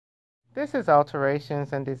This is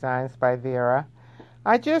Alterations and Designs by Vera.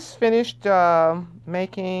 I just finished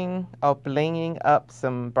making or blinging up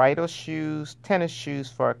some bridal shoes, tennis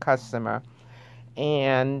shoes for a customer.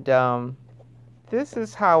 And this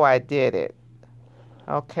is how I did it.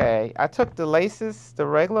 Okay, I took the laces, the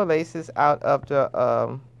regular laces out of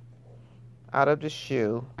the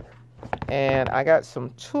shoe, and I got some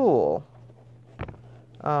tulle,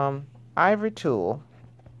 um, ivory tulle,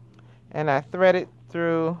 and I threaded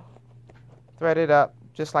up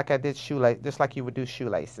just like I did shoelace, just like you would do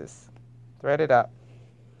shoelaces. Thread it up,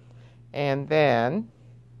 and then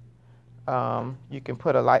you can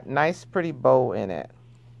put a nice, pretty bow in it.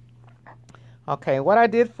 Okay, what I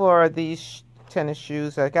did for these tennis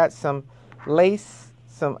shoes, I got some lace,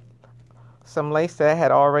 some lace that I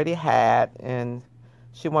had already had, and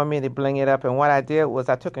she wanted me to bling it up. And what I did was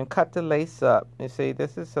I took and cut the lace up. You see,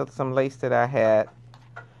 this is some lace that I had.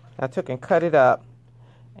 I took and cut it up,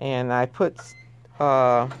 and I put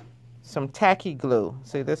some tacky glue.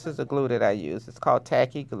 See, this is the glue that I use. It's called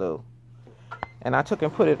tacky glue. And I took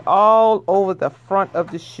and put it all over the front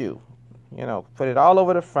of the shoe. You know, put it all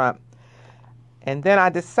over the front. And then I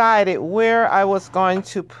decided where I was going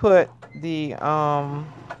to put the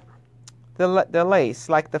lace,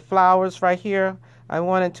 like the flowers right here. I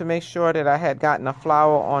wanted to make sure that I had gotten a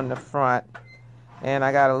flower on the front, and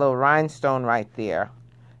I got a little rhinestone right there.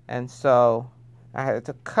 And so I had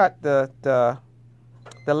to cut the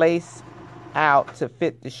lace out to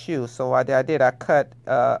fit the shoe. So what I did, I cut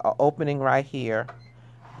an opening right here,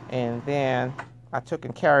 and then I took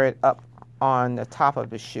and carried it up on the top of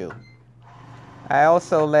the shoe. I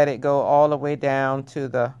also let it go all the way down to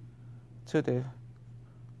the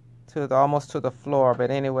almost to the floor,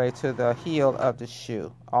 but anyway, to the heel of the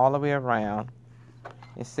shoe, all the way around.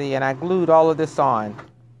 You see, and I glued all of this on.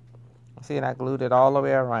 See, and I glued it all the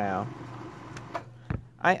way around.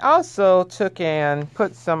 I also took and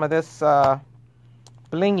put some of this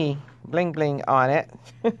bling bling on it.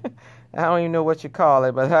 I don't even know what you call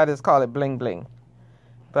it, but I just call it bling bling.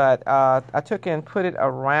 But I took and put it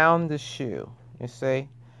around the shoe, you see,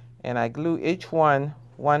 and I glue each one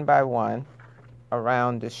by one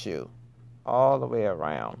around the shoe, all the way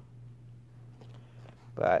around.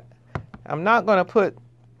 But I'm not going to put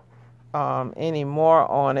any more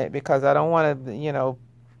on it because I don't want to,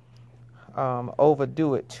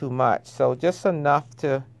 overdo it too much. So just enough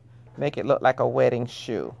to make it look like a wedding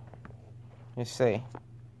shoe, you see.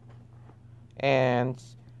 And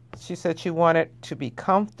she said she wanted to be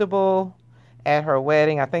comfortable at her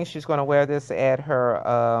wedding. I think she's going to wear this at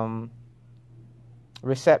her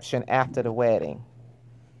reception after the wedding.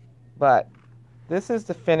 But this is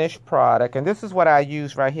the finished product, and this is what I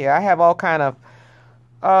use right here. I have all kind of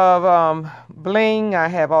bling. I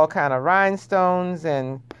have all kind of rhinestones,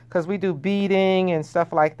 and because we do beading and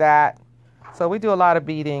stuff like that, so we do a lot of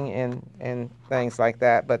beading and things like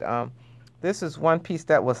that. But this is one piece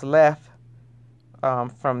that was left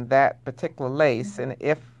from that particular lace, and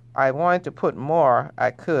if I wanted to put more, I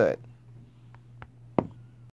could.